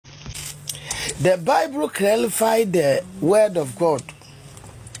The Bible clarified the word of God.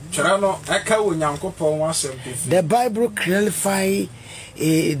 The Bible clarifies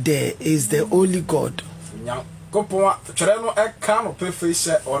is the only God. Put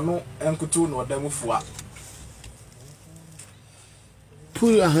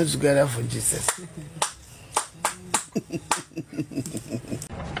your hands together for Jesus.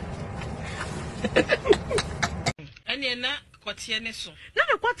 Na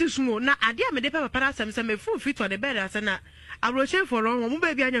the kwati sumo na ade a me de papa na asem se me fu fit on the bed asena abroche for long mo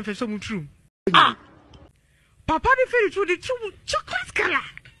baby anya mfeso mu tru. Ah. Papa de fit to the true chocolate color.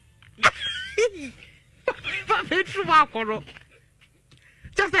 Papa true ma koro.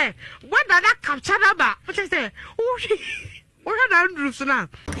 Just say when that capture number. Just say what had Andrews now?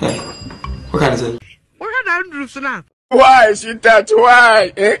 What kind of it? What had Andrews now? Why is it that?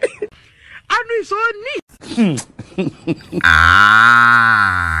 Why? Andrew so neat.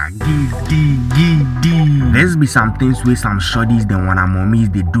 There's be some things with some shodis than what our mommies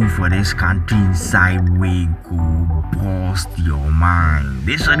they do for this country inside way go bost your mind.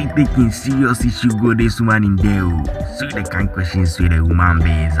 They shoddy taking serious issue go this woman in there. So they can questions with the woman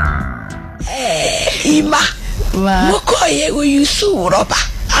base. Ima, Mokoye will you sue rubber,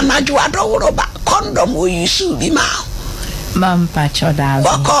 and I do a rubber, condom will you sue me now. Mam Pachoda.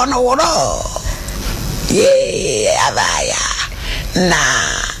 Walk on a wall. Yeah, Avaya. Na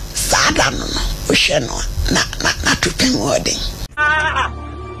Sadan, Usheno, not to pin wording.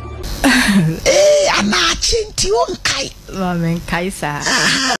 Eh, I'm not chinty on Kai. Mamen Kaisa.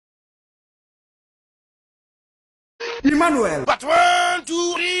 Emmanuel. But 1,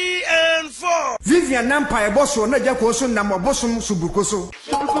 2, 3, and 4. Vivian Nampa, a boss, or Najakoso, Namo Bossum, Subukoso.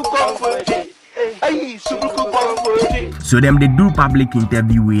 So them they do public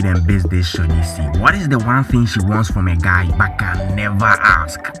interview with them base this shoddy see. What is the one thing she wants from a guy but can never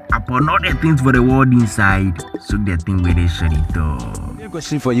ask? Upon all the things for the world inside, so the thing with this shoddy though. The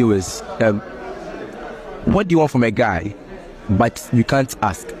question for you is, what do you want from a guy but you can't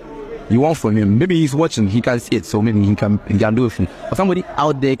ask? You want from him, maybe he's watching, he can see it, so maybe he can do it. Or somebody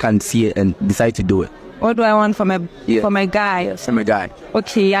out there can see it and decide to do it. What do I want from a guy? From a guy.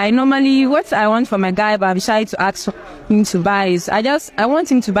 Okay, what I want from a guy, but I'm shy to ask him to buy is I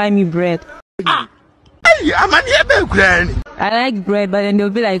want him to buy me bread. I like bread, but then they'll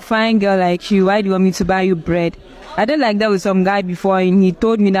be like, fine girl like you, why do you want me to buy you bread? I did like that with some guy before and he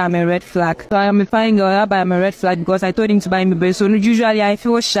told me that I'm a red flag. So I'm a fine girl, but I'm a red flag because I told him to buy me bread. So usually I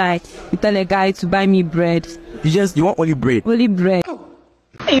feel shy to tell a guy to buy me bread. You want only bread? Only bread.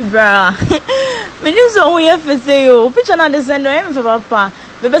 Hey, bruh. Me just only have to say you. Picture not the sender. I'm for papa.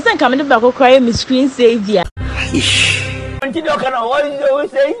 The person coming to back cry me screen savior. The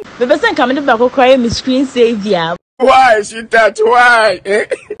person coming to back cry me screen savior. Why is it that? Why?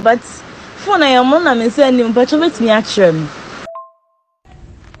 But phone I am on and sending but let me action.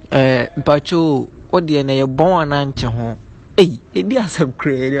 Pacho, what the na born anche ho. Hey, it be some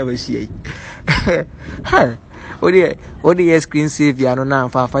crazy ever see. Huh. What the screen savior no na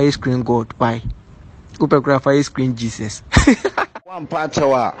fire screen God why? Upper fire screen Jesus. One part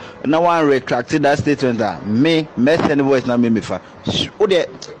no one retracted that statement that me send voice na me fa. O de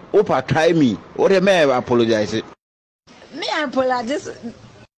Opa try me. O de me apologize. Me apologize.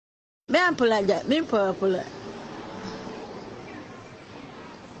 Me apologize.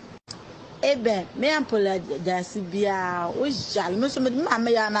 Ebe, me apologize bia o jal me so me mama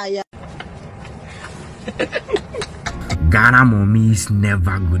ya na ya. Ghana mommies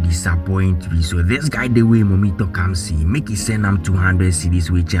never go disappoint me. So this guy the way mommy to come see, make he send him 200 cedis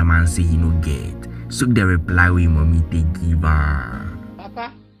which chairman say he no get. So the reply we mommy they give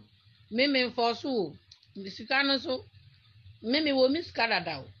Papa, me force you. Misikano so me wo miskara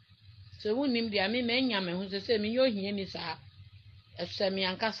daw. So who nim dia me nyame hu say me yo hia ni sa. Efse me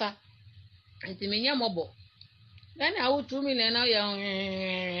ankasa. Enti me nya mobo. Then I would 2 million now ya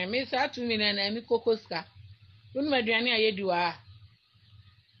me sa 2 million na me kokoska. When my duane ayedua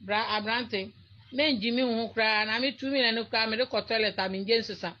bra abrante men jimi hu kra na me 2 million no kra me de toilet am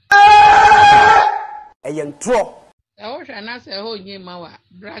njensesa Eyen tro e wo hwa na se ho nyi ma wa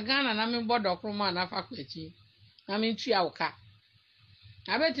bra Ghana na me bodokro ma na fa kwachi na me ntua woka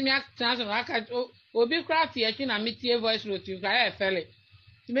abetimi atena so aka obi kra tie chi na me tie voice note kra e fele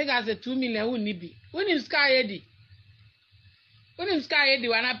ti me ga se 2 million hu ni bi unim sky edi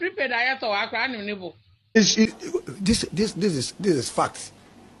wa na prepared ayato wa kra ni bo. This is fact.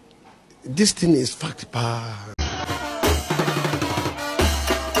 This thing is fact, pa.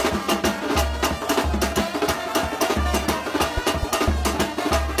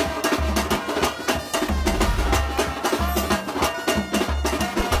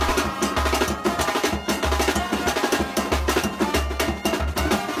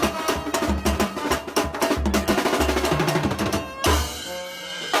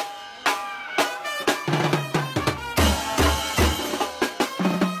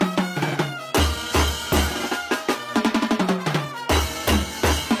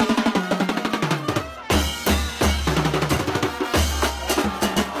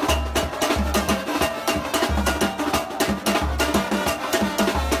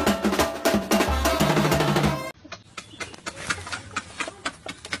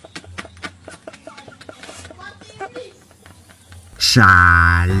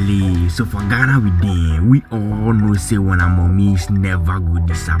 Charlie. So for Ghana with them, we all know say when a mommy is never go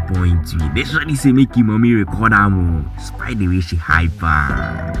disappoint you. They should say make your mommy record her more. Despite the way she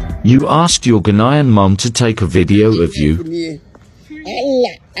hyper. You asked your Ghanaian mom to take a video of you.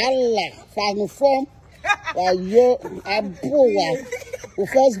 Allah, from you firstborn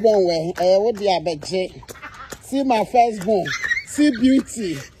what the abeje. See my firstborn, see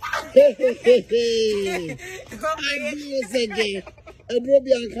beauty. Hey. Yeah.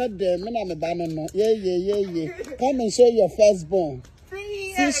 Come and show your firstborn.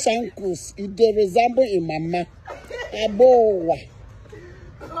 See shankus, if they resemble in mama. Abo.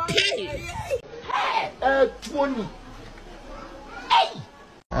 Hey, 20.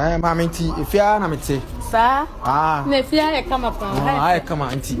 Mammy, if you are not sir. If you come up, I come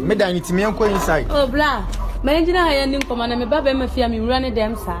auntie. Madame, it's me inside. Oh, blah. My engineer, I am command, and my baby, my family running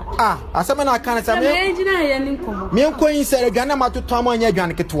them, sir. As a man, I can't say, my engineer, I am command. Me inside Ghana to Tom and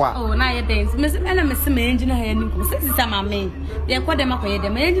Yaganakatwa. Oh, nowadays, Miss Ella, Miss Engineer, I am my main. They are quite them up here, the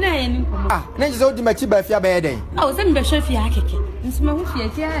engineer, I am. Next, old Machiba, if you are bad. Oh, send me a chef, you are kicking. Miss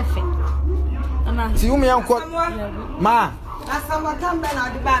Mawufi, see me, uncle. Ma. As I'm come back,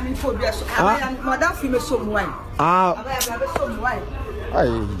 I'll buy me for this. Madame Fümè some wine.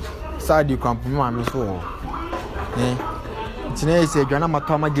 Sad you come from my soul. Today is a grandma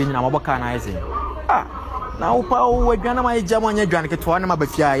Tom again, I'm about can I say. Now, Paul, grandma, my German, you drank it to one of my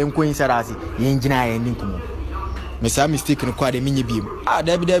fear, and Queen Sarasi, the engineer and Ninkum. Miss, I'm mistaken quite a mini beam.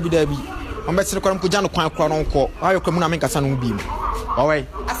 Debbie. I'm better to come to Jan Quan Crown Court. How you come and make a sun beam? All right.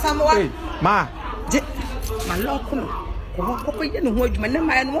 Ma, my local. Koko ye no hodwuma na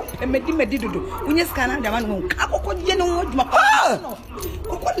ma no emedi dodo unye scan na man ho akoko ye no hodwuma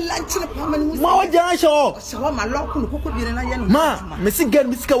koko lunch na pa man ma o jana sho so ma lokko no koko bi na ye no ma mesi gan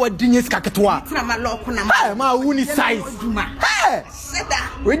misika wadinye sika ketwa na ma lokko na ma ma wuni size seda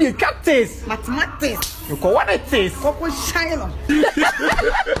we dey cactus mathematics you ko what it is koko shine no.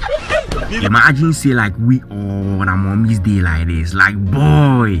 Imagine say like we all our mommies day like this, like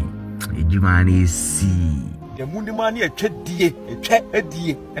boy you man is see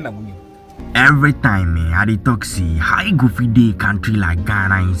every time I dey talk say how you go feed a country like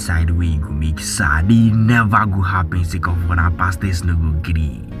Ghana inside where you go make sad, they never go happen sake of what our pastors no go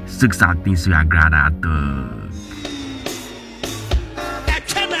gree. Six are things we are glad at.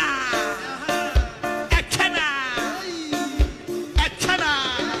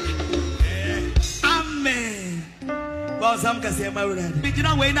 Amen. Well, some can say my word.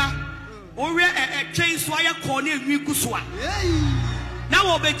 Owe chain swaya corner wiku swa.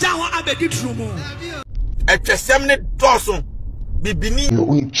 Now obejaho abedi trumo. Etwesemne doso. Bibini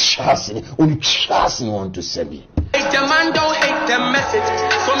only chasing want to sell me. Hate the man, don't hate the message.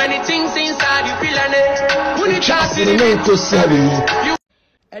 So many things inside you feel it. Only chasing to sell me.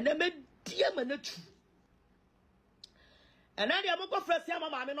 And then dear manatu. And then you go first time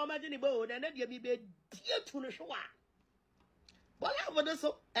mama no imagine bo and then you be dear to the show. What happened to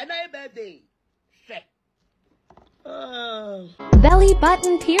so? And I birthday. Belly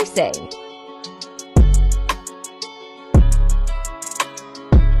button piercing.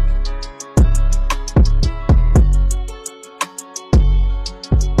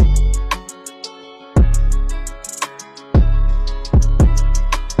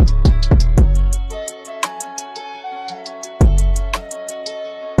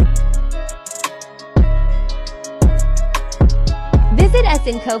 Visit us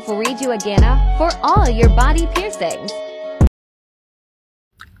in Koraaaa, Ghana for all your body piercings.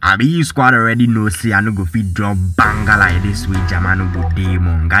 I be you squad already know say I no go fit drop banger like this with Jamano go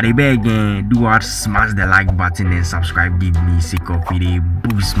demon. Gotta be again, do what, smash the like button and subscribe, give me sick of it,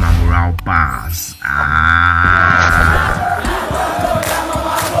 boost my morale pass.